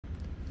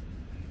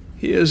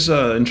Here's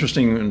an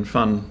interesting and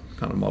fun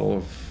kind of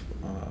model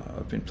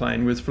I've been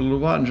playing with for a little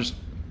while and just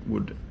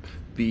would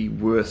be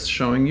worth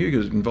showing you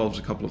because it involves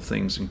a couple of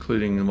things,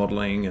 including the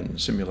modeling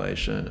and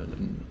simulation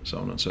and so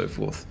on and so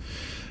forth.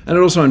 And it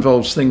also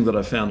involves things that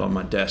I found on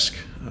my desk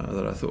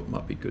that I thought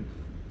might be good.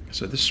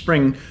 So this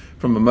spring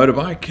from a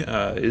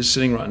motorbike is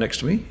sitting right next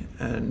to me,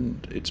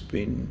 and it's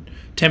been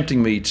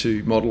tempting me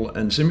to model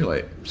and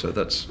simulate. So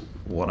that's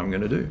what I'm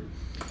going to do.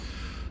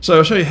 So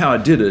I'll show you how I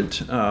did it.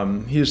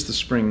 Here's the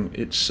spring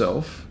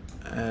itself.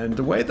 And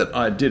the way that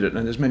I did it,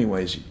 and there's many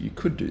ways you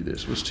could do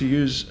this, was to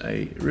use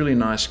a really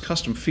nice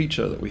custom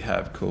feature that we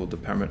have called the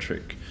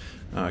parametric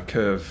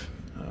curve.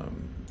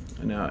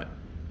 Now,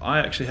 I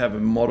actually have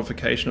a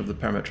modification of the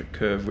parametric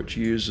curve which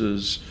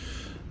uses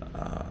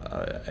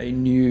a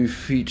new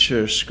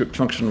feature script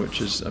function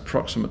which is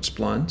approximate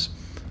splines.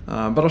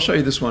 But I'll show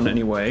you this one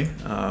anyway.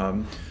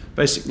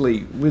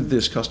 Basically, with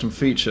this custom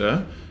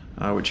feature,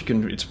 which you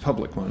can, it's a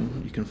public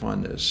one, you can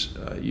find this.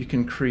 You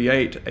can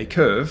create a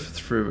curve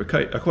through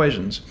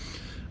equations,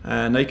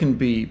 and they can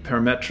be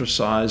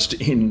parametricized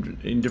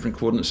in different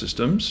coordinate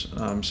systems.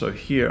 So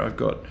here I've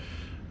got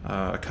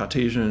a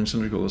Cartesian,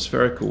 cylindrical, or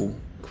spherical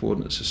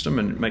coordinate system,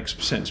 and it makes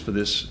sense for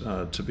this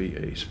to be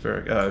a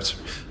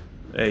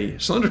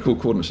cylindrical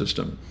coordinate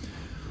system.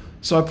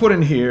 So I put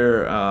in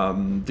here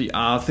the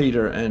r,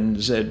 theta,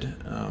 and z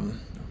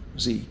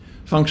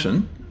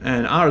function.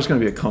 And r is going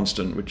to be a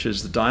constant, which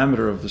is the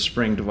diameter of the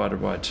spring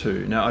divided by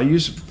 2. Now, I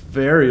use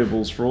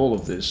variables for all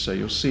of this, so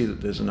you'll see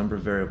that there's a number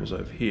of variables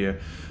over here.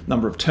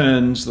 Number of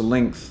turns, the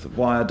length, the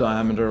wire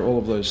diameter, all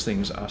of those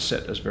things are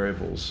set as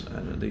variables.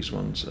 And these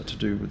ones are to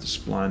do with the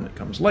spline that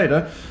comes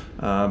later,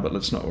 but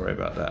let's not worry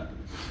about that.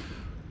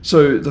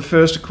 So the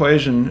first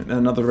equation,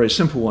 another very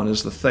simple one,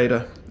 is the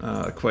theta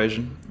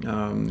equation,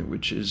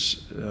 which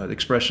is the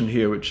expression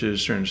here, which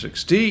is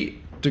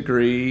 360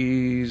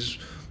 degrees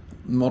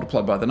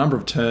multiplied by the number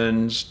of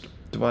turns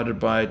divided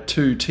by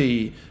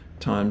 2t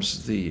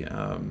times the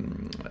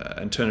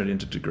and turn it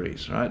into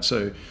degrees, right?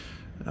 So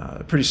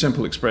a pretty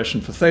simple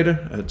expression for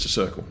theta. It's a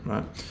circle,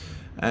 right?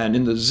 And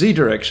in the z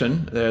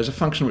direction, there's a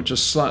function which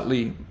is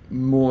slightly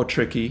more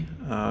tricky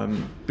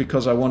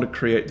because I want to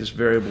create this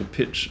variable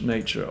pitch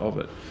nature of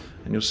it.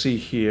 And you'll see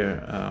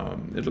here,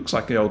 it looks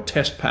like the old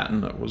test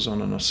pattern that was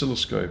on an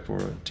oscilloscope or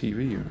a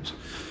TV.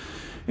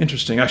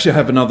 Interesting. Actually, I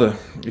have another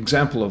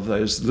example of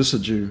those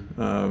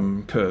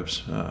Lissajous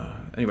curves.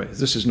 Anyway,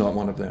 this is not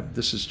one of them.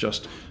 This is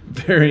just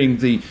varying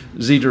the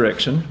z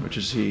direction, which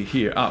is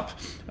here up,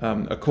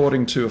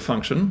 according to a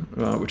function,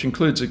 which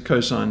includes a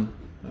cosine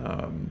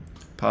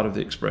part of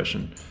the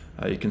expression.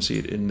 You can see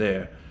it in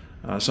there.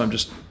 So I'm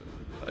just,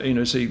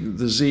 see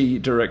the z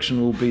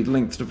direction will be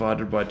length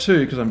divided by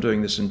 2 because I'm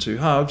doing this in 2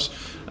 halves,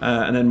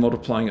 and then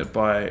multiplying it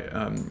by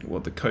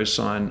the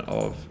cosine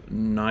of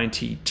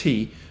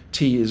 90t.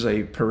 T is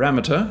a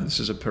parameter. This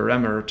is a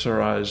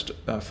parameterized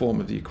form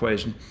of the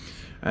equation.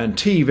 And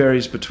t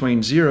varies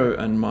between 0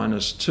 and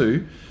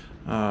 -2.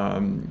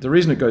 The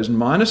reason it goes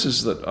minus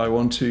is that I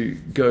want to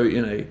go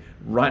in a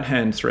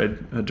right-hand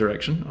thread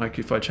direction. Like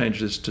if I change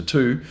this to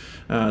 2,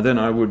 then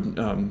I would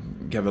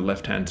have a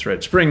left-hand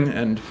thread spring.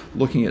 And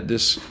looking at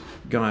this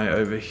guy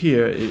over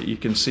here, you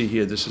can see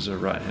here this is a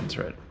right-hand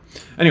thread.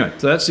 Anyway,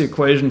 so that's the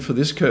equation for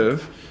this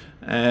curve.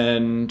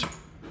 And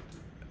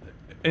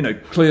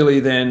clearly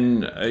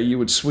then you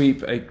would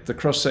sweep the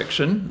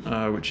cross-section,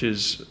 which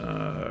is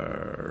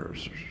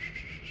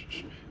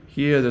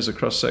here. There's a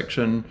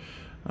cross-section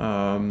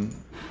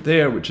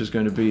there, which is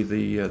going to be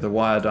the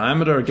wire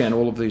diameter. Again,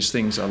 all of these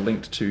things are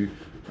linked to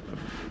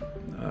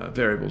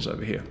variables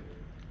over here.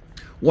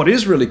 What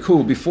is really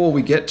cool before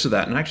we get to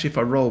that, and actually if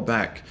I roll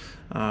back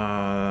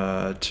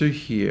to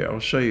here, I'll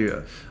show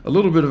you a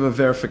little bit of a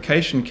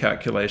verification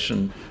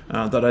calculation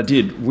that I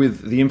did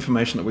with the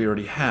information that we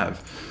already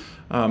have.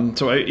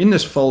 So in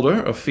this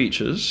folder of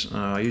features,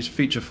 I use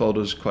feature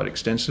folders quite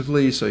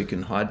extensively so you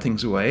can hide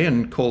things away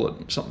and call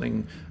it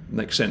something that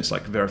makes sense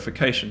like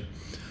verification.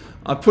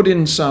 I put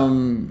in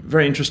some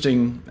very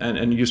interesting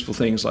and useful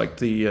things like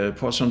the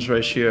Poisson's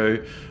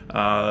ratio,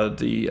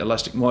 the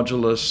elastic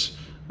modulus.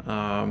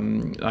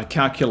 I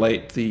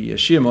calculate the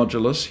shear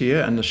modulus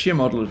here, and the shear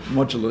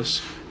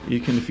modulus you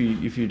can,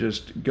 if you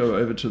just go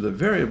over to the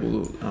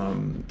variable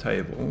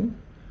table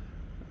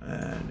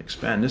and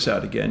expand this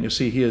out again, you'll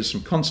see here's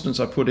some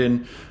constants I put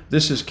in.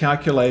 This is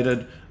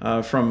calculated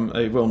from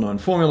a well-known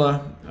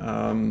formula,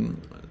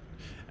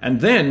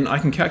 and then I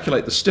can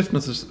calculate the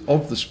stiffness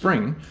of the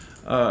spring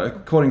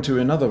according to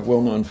another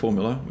well-known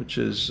formula, which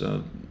is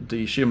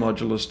the shear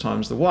modulus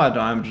times the wire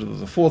diameter to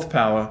the 4th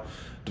power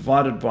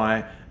divided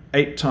by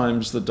 8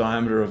 times the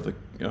diameter of the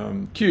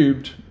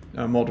cubed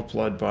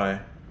multiplied by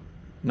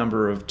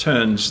number of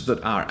turns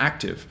that are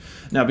active.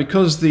 Now,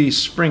 because the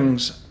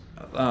springs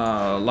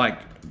like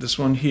this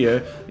one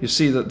here, you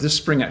see that this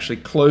spring actually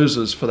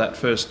closes for that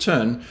first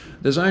turn.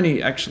 There's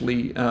only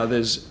actually,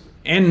 there's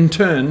n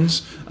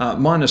turns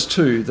minus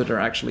 2 that are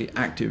actually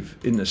active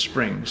in the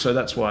spring. So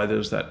that's why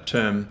there's that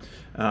term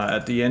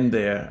at the end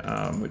there,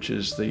 which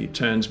is the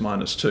turns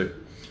minus 2.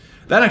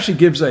 that actually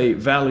gives a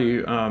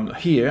value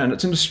here, and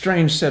it's in a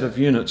strange set of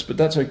units, but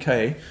that's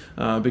okay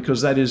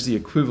because that is the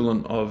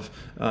equivalent of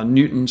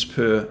newtons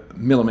per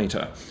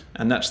millimeter,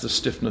 and that's the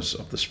stiffness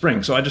of the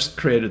spring. So I just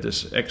created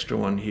this extra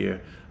one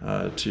here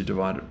to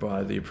divide it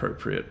by the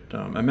appropriate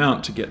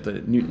amount to get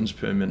the newtons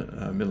per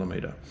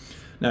millimeter.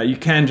 Now you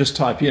can just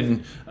type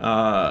in,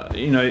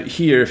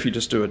 here if you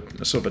just do a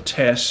sort of a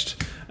test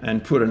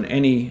and put in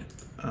any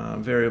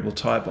variable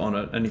type on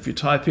it, and if you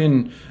type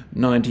in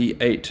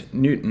 98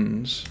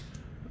 newtons,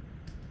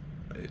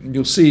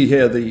 you'll see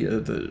here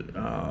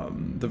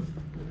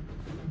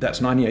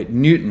that's 98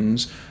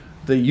 newtons.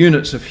 The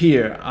units of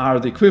here are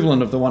the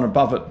equivalent of the one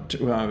above it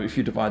if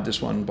you divide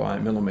this one by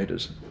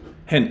millimeters.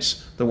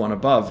 Hence, the one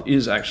above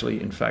is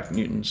actually, in fact,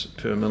 newtons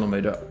per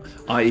millimeter,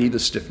 i.e. the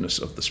stiffness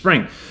of the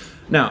spring.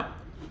 Now,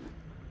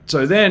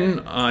 so then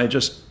I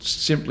just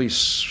simply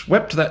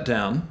swept that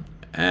down,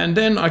 and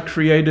then I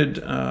created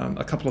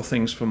a couple of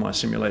things for my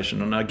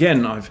simulation. And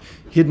again, I've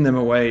hidden them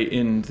away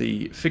in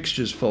the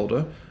fixtures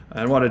folder.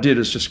 And what I did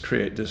is just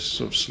create this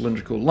sort of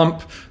cylindrical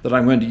lump that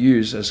I'm going to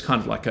use as kind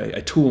of like a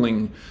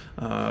tooling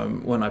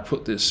when I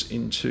put this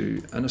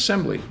into an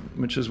assembly,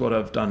 which is what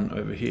I've done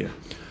over here.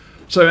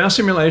 So our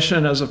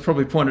simulation, as I've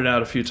probably pointed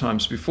out a few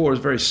times before, is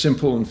very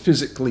simple and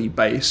physically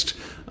based.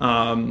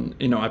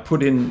 I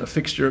put in a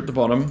fixture at the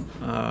bottom,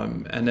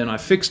 and then I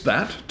fixed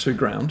that to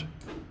ground.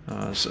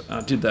 So I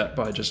did that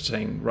by just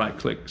saying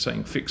right-click,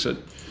 saying fix it,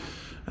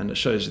 and it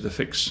shows you the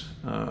fix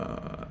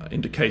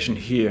indication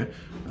here.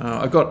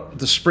 I got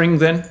the spring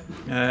then,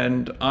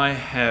 and I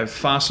have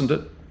fastened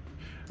it.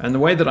 And the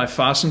way that I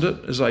fastened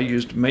it is I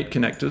used mate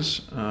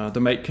connectors. The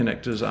mate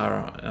connectors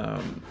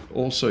are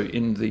also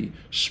in the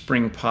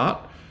spring part.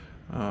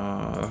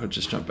 I'll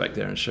just jump back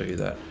there and show you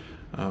that.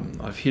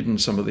 I've hidden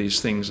some of these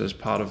things as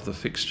part of the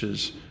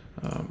fixtures.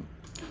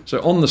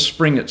 So on the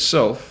spring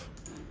itself,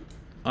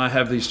 I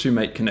have these two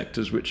mate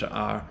connectors which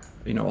are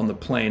on the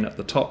plane at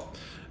the top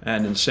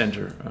and in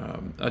center.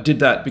 I did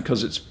that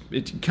because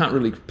you can't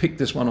really pick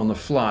this one on the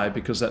fly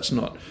because that's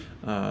not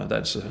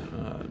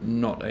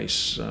a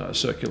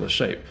circular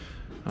shape.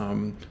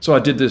 So I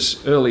did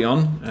this early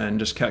on and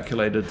just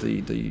calculated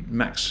the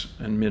max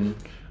and min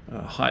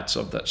heights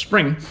of that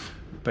spring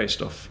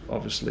based off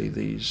obviously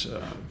these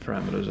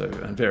parameters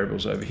and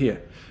variables over here.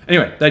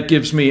 Anyway, that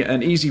gives me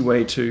an easy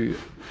way to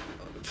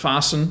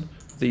fasten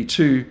the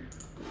two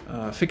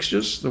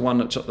fixtures, the one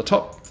that's at the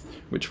top,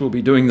 which will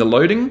be doing the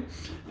loading,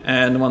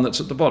 and the one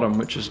that's at the bottom,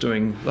 which is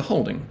doing the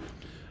holding.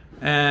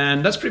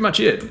 And that's pretty much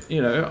it.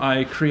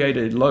 I create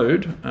a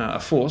load,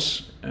 a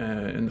force,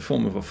 in the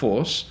form of a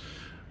force,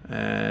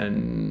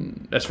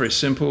 and that's very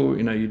simple.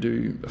 You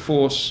do a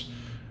force,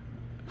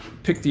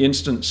 pick the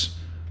instance,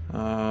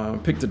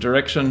 pick the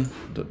direction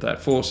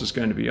that force is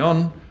going to be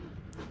on.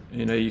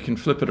 You can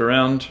flip it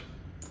around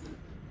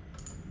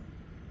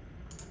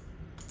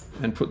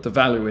and put the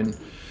value in.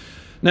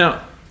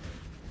 Now,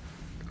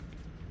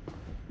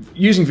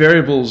 using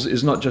variables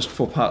is not just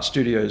for part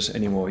studios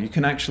anymore. You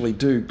can actually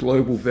do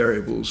global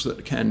variables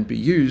that can be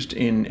used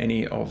in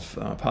any of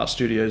part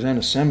studios and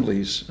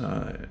assemblies.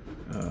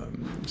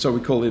 So we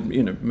call it,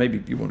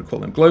 maybe you want to call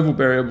them global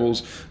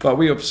variables, but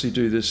we obviously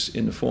do this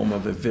in the form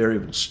of a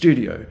variable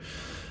studio.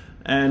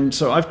 And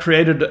so I've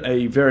created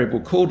a variable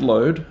called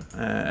load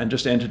and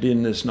just entered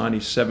in this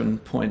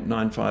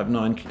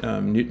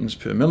 97.959 newtons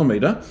per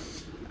millimeter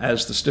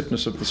as the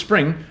stiffness of the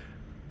spring.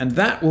 And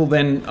that will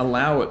then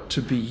allow it to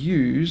be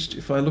used.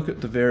 If I look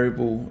at the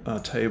variable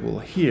table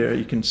here,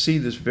 you can see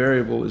this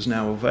variable is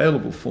now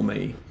available for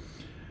me.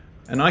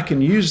 And I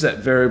can use that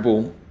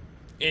variable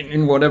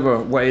in whatever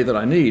way that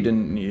I need.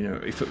 And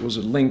if it was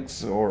a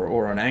length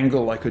or an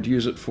angle, I could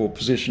use it for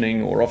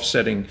positioning or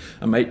offsetting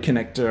a mate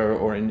connector,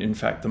 or in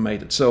fact the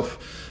mate itself.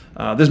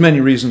 There's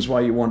many reasons why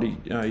you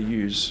want to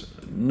use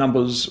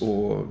numbers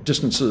or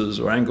distances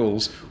or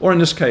angles, or in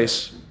this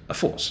case, a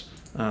force,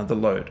 the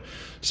load.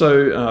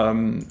 So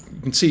you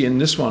can see in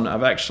this one,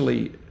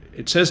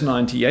 it says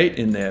 98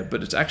 in there,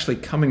 but it's actually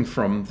coming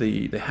from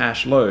the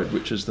hash load,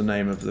 which is the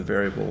name of the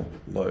variable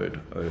load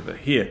over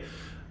here.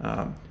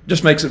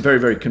 Just makes it very,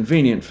 very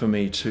convenient for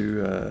me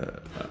to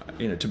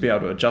to be able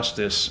to adjust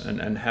this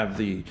and have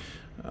the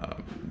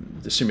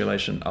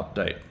simulation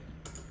update.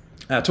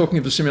 Talking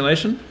of the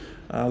simulation,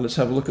 let's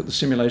have a look at the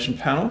simulation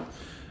panel.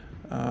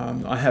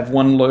 I have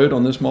one load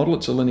on this model.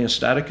 It's a linear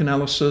static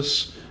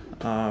analysis.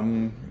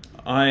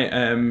 I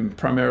am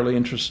primarily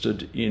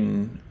interested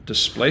in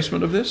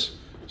displacement of this,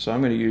 so I'm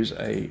going to use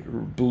a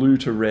blue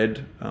to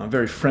red,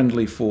 very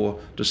friendly for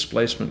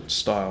displacement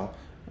style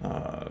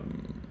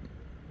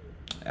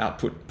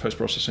output,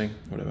 post-processing,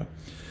 whatever.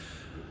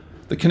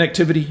 The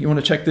connectivity, you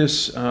want to check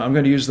this. I'm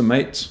going to use the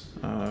mates.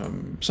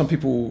 Some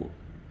people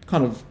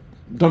kind of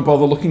don't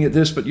bother looking at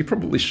this, but you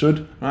probably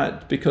should,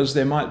 right? Because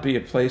there might be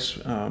a place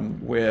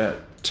where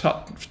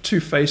two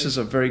faces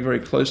are very, very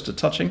close to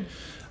touching,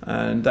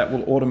 and that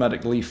will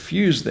automatically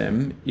fuse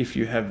them if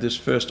you have this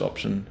first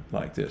option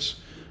like this.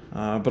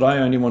 But I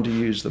only want to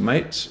use the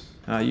mates.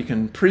 You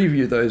can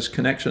preview those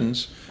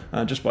connections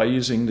just by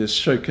using this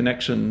show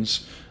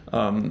connections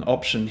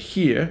option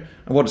here.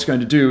 And what it's going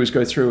to do is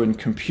go through and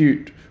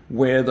compute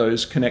where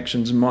those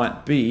connections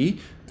might be,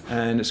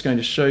 and it's going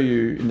to show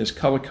you in this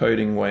color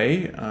coding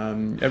way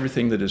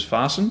everything that is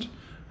fastened,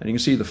 and you can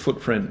see the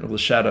footprint of the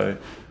shadow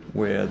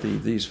where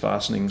these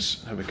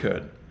fastenings have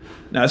occurred.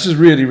 Now this is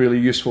really, really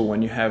useful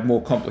when you have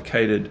more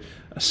complicated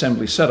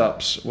assembly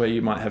setups where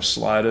you might have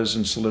sliders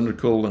and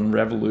cylindrical and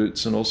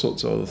revolutes and all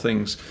sorts of other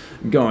things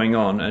going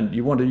on, and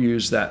you want to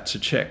use that to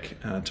check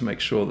to make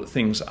sure that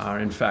things are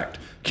in fact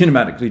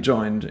kinematically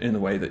joined in the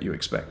way that you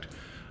expect.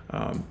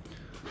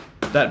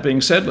 That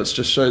being said, let's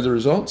just show the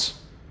results.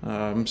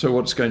 So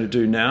what it's going to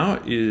do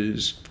now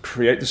is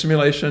create the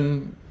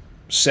simulation,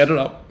 set it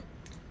up,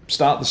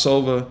 start the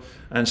solver,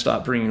 and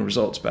start bringing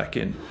results back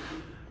in.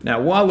 Now,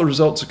 while the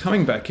results are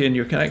coming back in,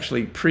 you can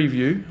actually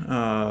preview.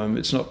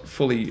 It's not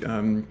fully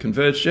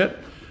converged yet.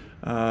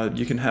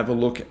 You can have a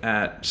look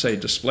at, say,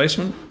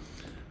 displacement.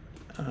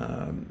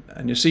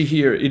 And you see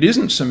here, it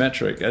isn't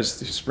symmetric, as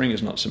the spring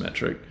is not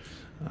symmetric.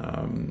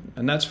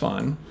 And that's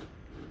fine.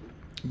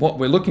 What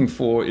we're looking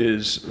for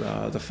is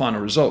the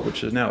final result,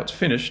 which is now it's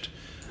finished.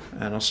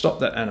 And I'll stop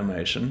that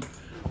animation.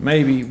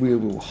 Maybe we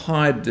will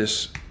hide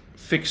this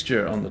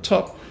fixture on the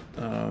top.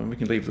 We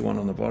can leave the one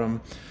on the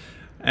bottom.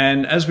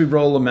 And as we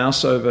roll the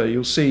mouse over,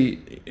 you'll see,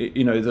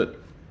 that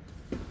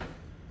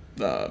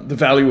the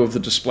value of the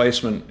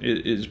displacement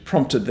is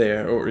prompted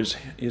there, or is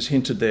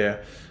hinted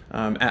there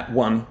at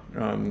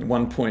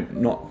 1 point,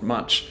 not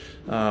much.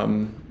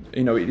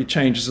 It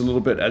changes a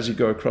little bit as you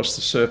go across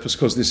the surface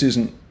because this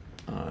isn't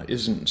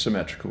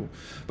symmetrical.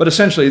 But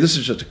essentially, this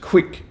is just a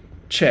quick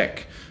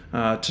check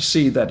to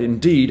see that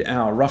indeed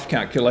our rough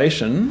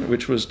calculation,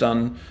 which was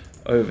done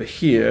over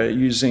here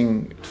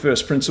using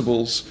first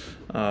principles,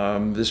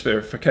 this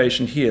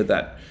verification here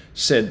that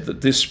said that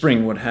this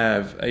spring would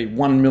have a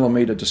 1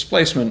 millimeter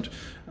displacement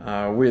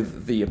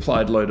with the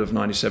applied load of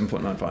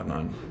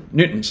 97.959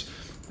 newtons.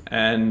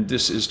 And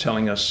this is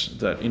telling us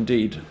that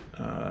indeed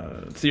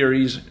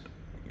theories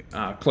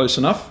are close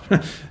enough.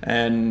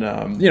 And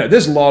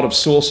there's a lot of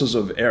sources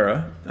of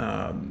error.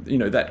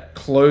 That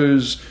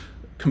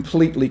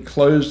completely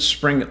closed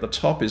spring at the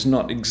top is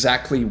not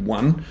exactly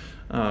 1.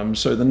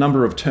 So the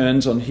number of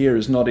turns on here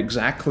is not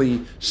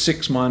exactly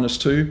 6 minus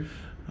 2.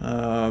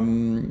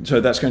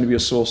 So that's going to be a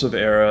source of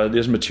error.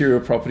 There's material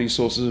property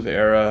sources of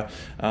error.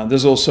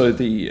 There's also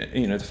the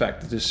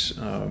fact that this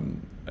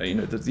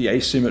that the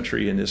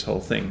asymmetry in this whole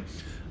thing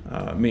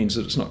means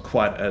that it's not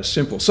quite as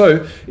simple.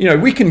 So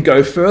we can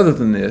go further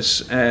than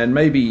this, and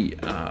maybe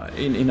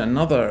in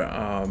another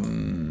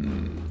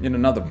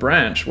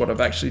branch, what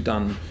I've actually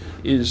done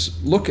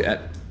is look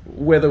at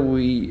whether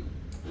we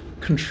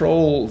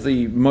control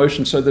the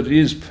motion so that it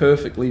is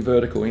perfectly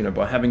vertical,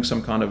 by having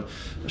some kind of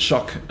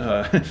shock,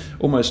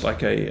 almost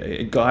like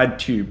a guide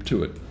tube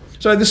to it.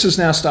 So this is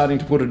now starting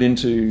to put it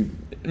into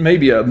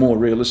maybe a more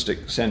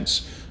realistic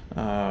sense,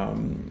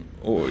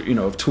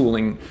 of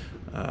tooling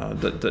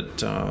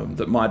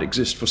that might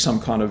exist for some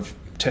kind of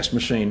test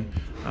machine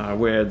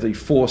where the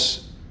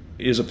force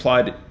is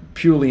applied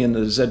purely in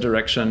the Z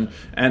direction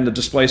and the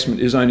displacement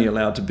is only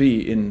allowed to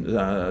be in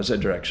the Z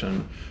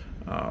direction.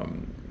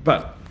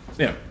 But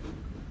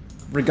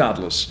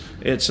regardless,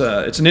 it's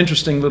an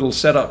interesting little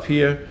setup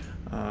here,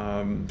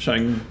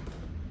 showing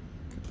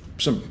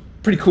some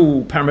pretty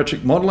cool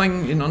parametric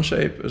modeling in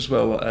Onshape, as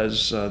well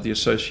as the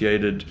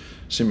associated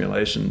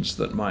simulations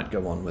that might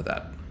go on with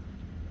that.